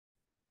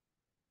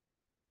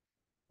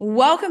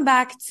Welcome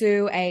back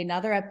to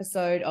another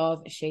episode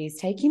of She's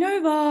Taking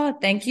Over.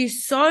 Thank you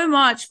so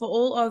much for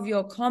all of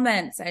your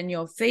comments and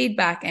your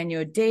feedback and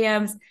your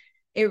DMs.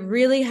 It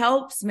really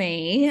helps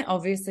me.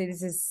 Obviously,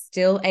 this is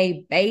still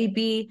a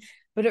baby,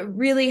 but it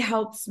really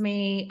helps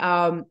me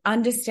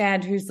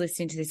understand who's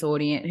listening to this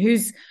audience,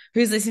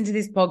 who's listening to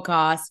this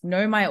podcast,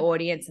 know my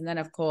audience, and then,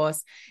 of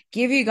course,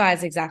 give you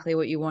guys exactly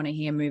what you want to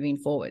hear moving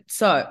forward.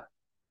 So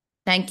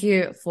thank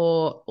you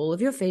for all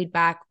of your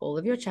feedback, all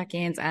of your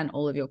check-ins, and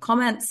all of your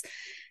comments.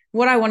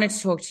 What I wanted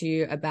to talk to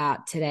you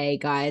about today,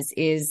 guys,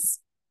 is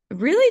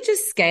really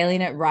just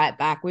scaling it right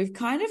back. We've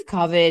kind of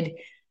covered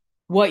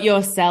what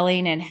you're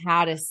selling and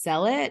how to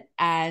sell it.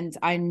 And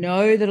I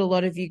know that a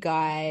lot of you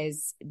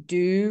guys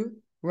do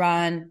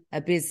run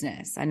a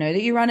business. I know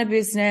that you run a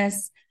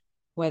business,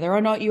 whether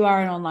or not you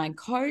are an online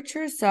coach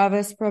or a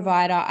service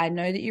provider. I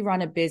know that you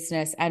run a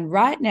business. And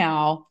right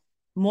now,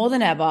 more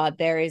than ever,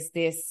 there is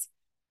this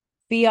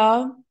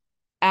fear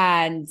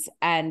and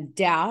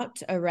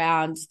doubt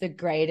around the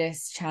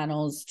greatest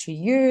channels to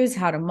use,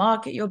 how to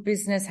market your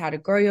business, how to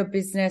grow your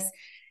business.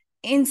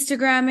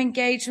 Instagram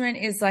engagement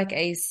is like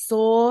a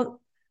sore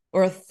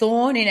or a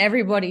thorn in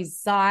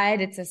everybody's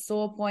side. It's a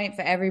sore point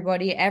for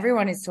everybody.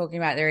 Everyone is talking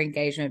about their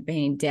engagement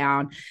being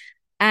down.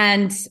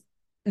 And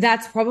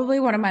that's probably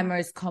one of my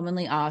most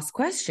commonly asked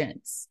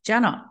questions.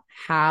 Jenna,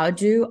 how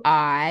do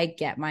I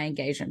get my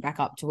engagement back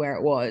up to where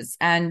it was?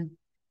 And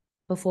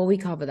before we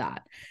cover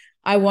that,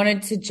 I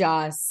wanted to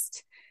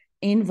just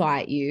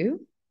invite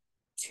you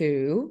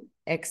to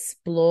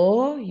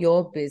explore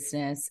your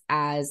business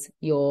as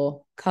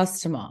your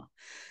customer.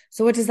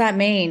 So what does that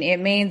mean? It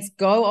means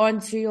go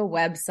onto your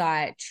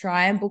website,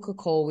 try and book a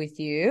call with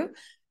you,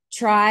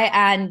 try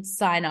and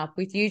sign up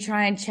with you,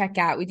 try and check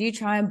out with you,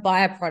 try and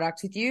buy a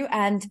product with you,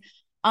 and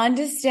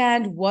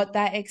understand what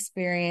that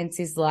experience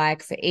is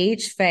like for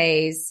each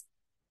phase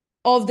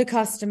of the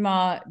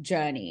customer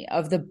journey,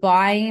 of the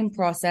buying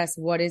process.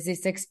 What is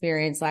this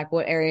experience like?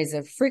 What areas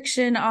of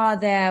friction are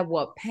there?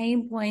 What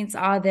pain points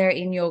are there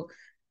in your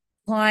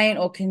client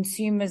or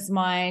consumer's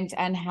mind?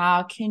 And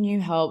how can you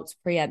help to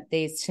preempt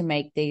these to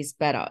make these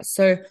better?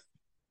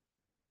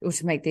 Or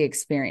to make the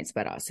experience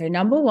better. So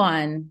number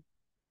one,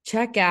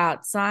 check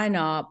out, sign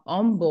up,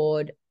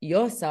 onboard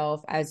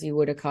yourself as you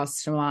would a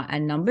customer.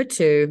 And number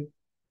two,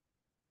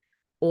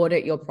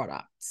 audit your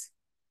products.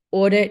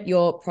 Audit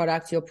your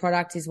product. Your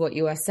product is what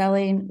you are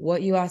selling.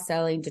 What you are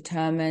selling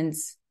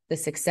determines the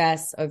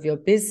success of your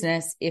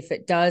business. If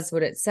it does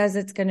what it says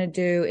it's going to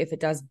do, if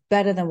it does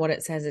better than what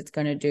it says it's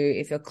going to do,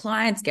 if your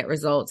clients get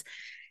results,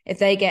 if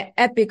they get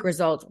epic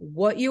results,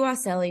 what you are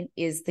selling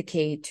is the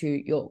key to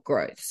your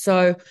growth.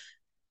 So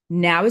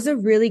now is a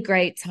really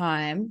great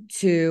time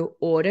to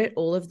audit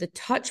all of the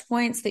touch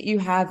points that you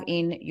have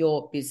in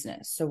your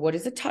business. So what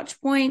is a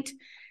touch point?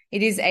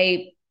 It is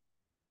a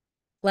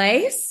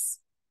place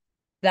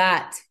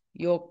that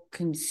your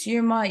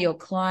consumer, your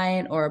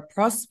client, or a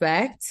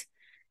prospect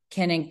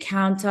can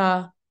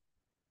encounter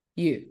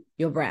you,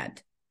 your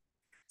brand.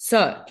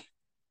 So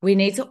we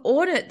need to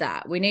audit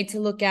that. We need to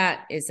look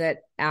at, is it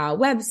our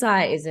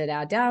website? Is it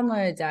our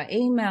downloads, our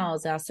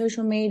emails, our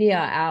social media,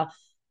 our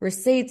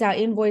receipts, our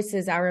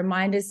invoices, our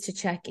reminders to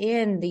check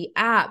in, the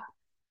app,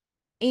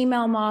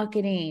 email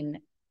marketing,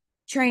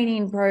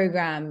 training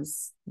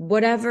programs,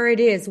 whatever it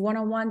is,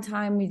 one-on-one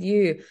time with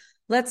you.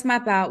 Let's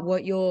map out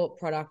what your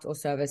product or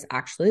service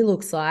actually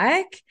looks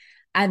like,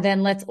 and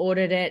then let's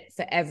audit it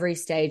for every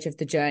stage of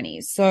the journey.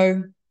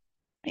 So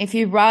if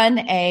you run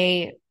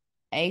a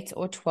 8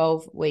 or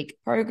 12-week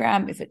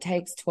program, if it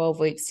takes 12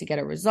 weeks to get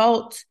a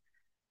result,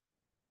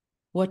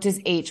 what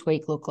does each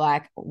week look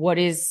like? What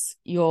is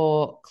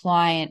your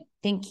client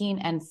thinking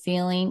and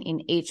feeling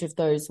in each of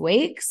those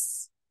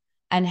weeks?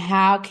 And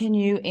how can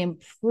you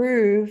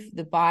improve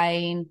the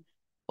buying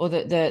or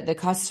the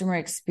customer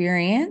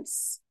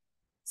experience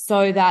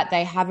so that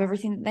they have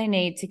everything that they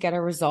need to get a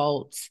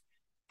result?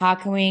 How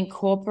can we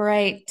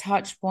incorporate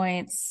touch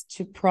points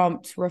to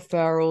prompt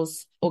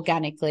referrals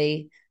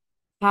organically?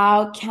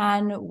 How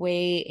can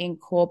we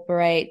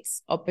incorporate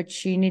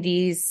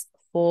opportunities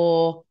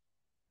for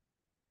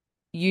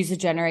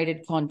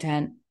user-generated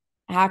content?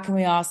 How can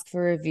we ask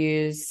for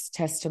reviews,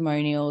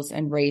 testimonials,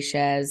 and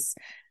reshares?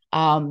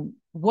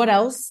 What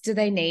else do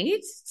they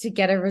need to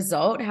get a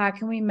result? How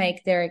can we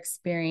make their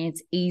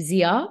experience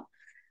easier,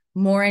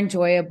 more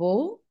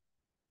enjoyable?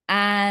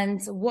 And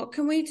what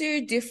can we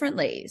do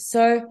differently?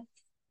 So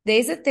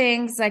these are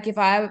things like if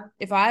I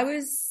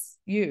was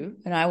you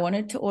and I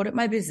wanted to audit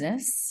my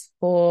business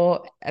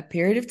for a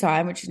period of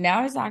time, which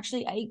now is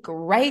actually a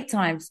great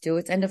time to do.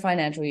 It's end of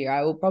financial year.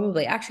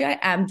 I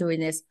am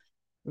doing this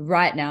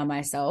right now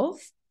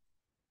myself.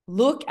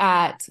 Look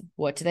at,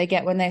 what do they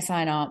get when they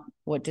sign up?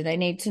 What do they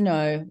need to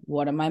know?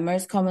 What are my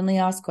most commonly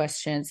asked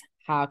questions?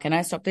 How can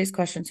I stop these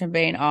questions from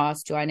being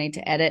asked? Do I need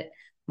to edit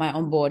my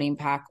onboarding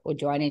pack, or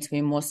do I need to be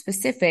more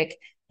specific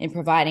in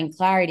providing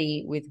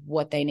clarity with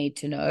what they need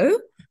to know?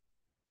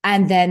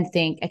 And then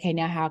think, okay,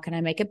 now how can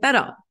I make it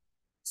better?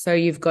 So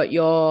you've got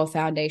your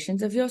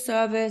foundations of your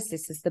service.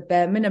 This is the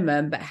bare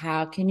minimum, but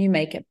how can you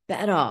make it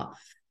better?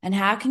 And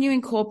how can you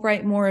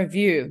incorporate more of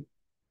you?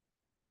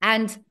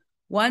 And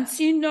once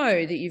you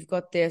know that you've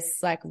got this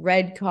like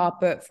red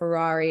carpet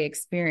Ferrari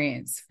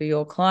experience for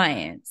your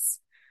clients,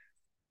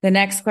 the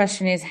next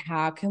question is,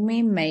 how can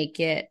we make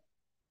it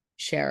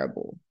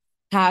shareable?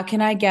 How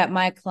can I get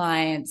my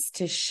clients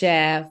to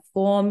share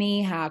for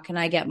me? How can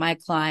I get my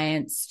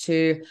clients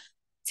to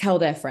tell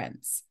their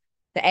friends?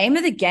 The aim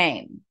of the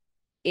game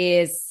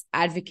is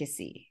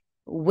advocacy.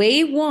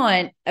 We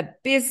want a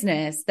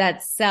business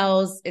that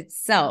sells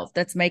itself,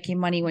 that's making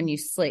money when you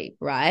sleep,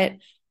 right?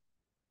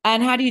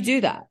 And how do you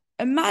do that?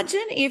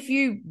 Imagine if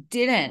you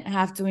didn't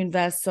have to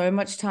invest so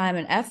much time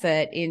and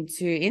effort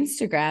into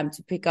Instagram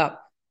to pick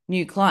up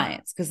new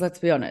clients. Because let's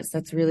be honest,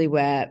 that's really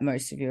where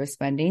most of you are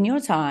spending your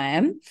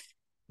time.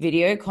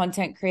 Video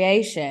content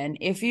creation.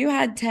 If you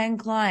had 10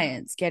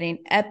 clients getting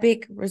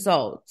epic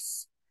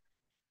results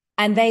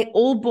and they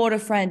all bought a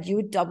friend, you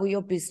would double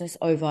your business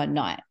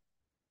overnight.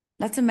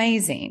 That's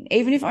amazing.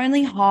 Even if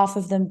only half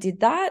of them did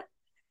that,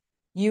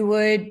 you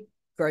would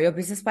grow your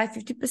business by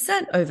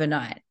 50%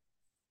 overnight.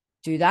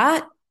 Do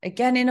that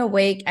again in a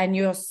week, and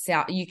you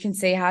can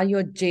see how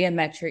your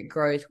geometric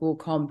growth will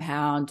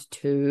compound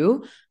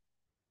to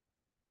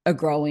a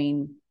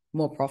growing,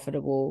 more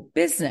profitable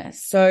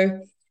business.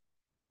 So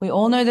we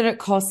all know that it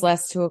costs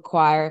less to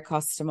acquire a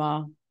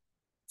customer,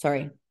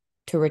 to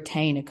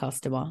retain a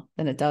customer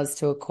than it does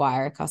to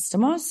acquire a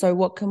customer. So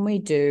what can we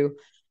do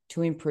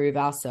to improve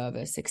our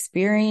service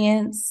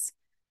experience?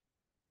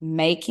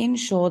 Making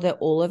sure that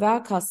all of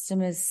our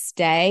customers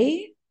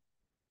stay,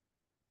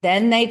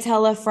 then they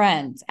tell a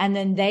friend, and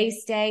then they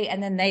stay,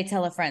 and then they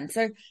tell a friend.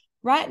 So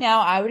right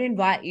now, I would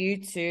invite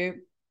you to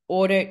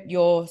audit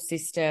your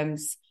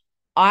systems.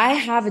 I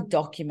have a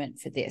document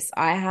for this.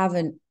 I have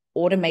an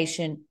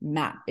automation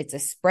map. It's a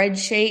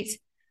spreadsheet,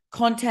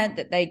 content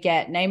that they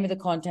get, name of the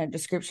content,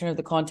 description of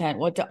the content.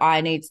 What do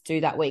I need to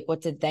do that week?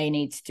 What do they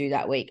need to do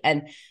that week?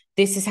 And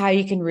this is how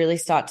you can really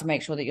start to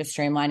make sure that you're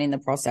streamlining the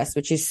process,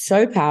 which is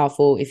so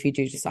powerful if you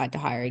do decide to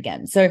hire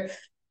again. So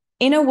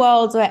in a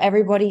world where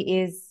everybody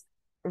is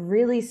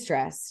really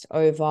stressed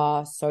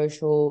over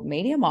social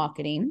media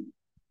marketing,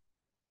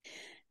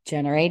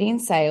 generating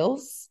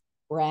sales,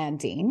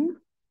 branding,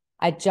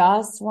 I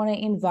just want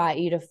to invite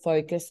you to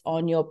focus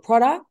on your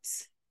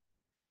product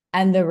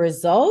and the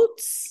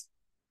results,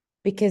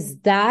 because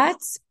that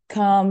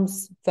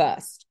comes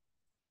first.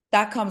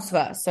 That comes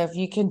first. So if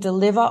you can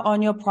deliver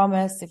on your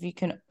promise, if you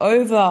can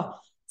over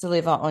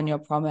deliver on your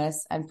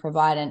promise and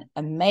provide an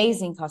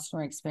amazing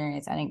customer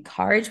experience and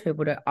encourage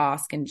people to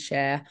ask and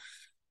share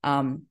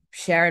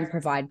and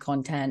provide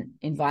content,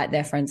 invite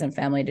their friends and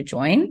family to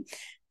join,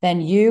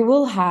 then you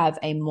will have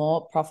a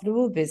more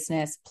profitable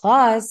business.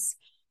 Plus,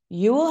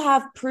 you will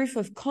have proof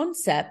of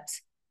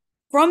concept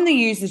from the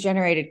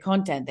user-generated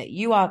content that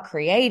you are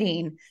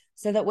creating,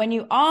 so that when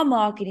you are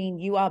marketing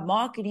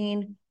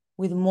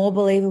with more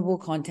believable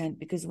content,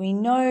 because we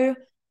know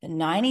that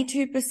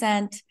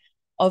 92%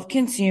 of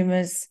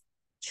consumers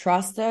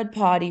trust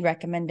third-party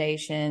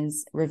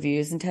recommendations,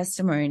 reviews, and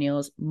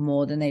testimonials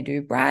more than they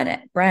do brand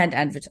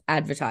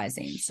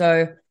advertising.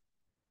 So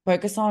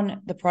focus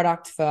on the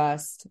product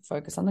first,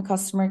 focus on the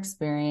customer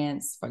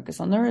experience, focus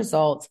on the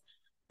results,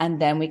 and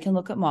then we can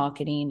look at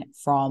marketing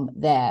from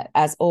there.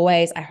 As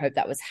always, I hope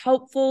that was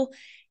helpful.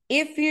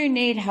 If you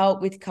need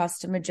help with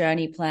customer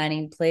journey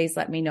planning, please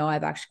let me know.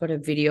 I've actually got a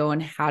video on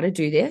how to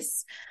do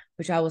this,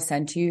 which I will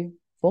send to you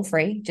for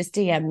free. Just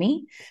DM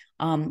me.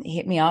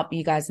 Hit me up.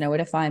 You guys know where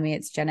to find me.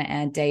 It's Jenna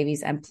Ann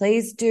Davies. And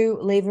please do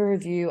leave a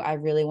review. I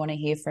really want to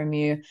hear from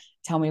you.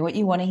 Tell me what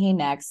you want to hear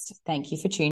next. Thank you for tuning in.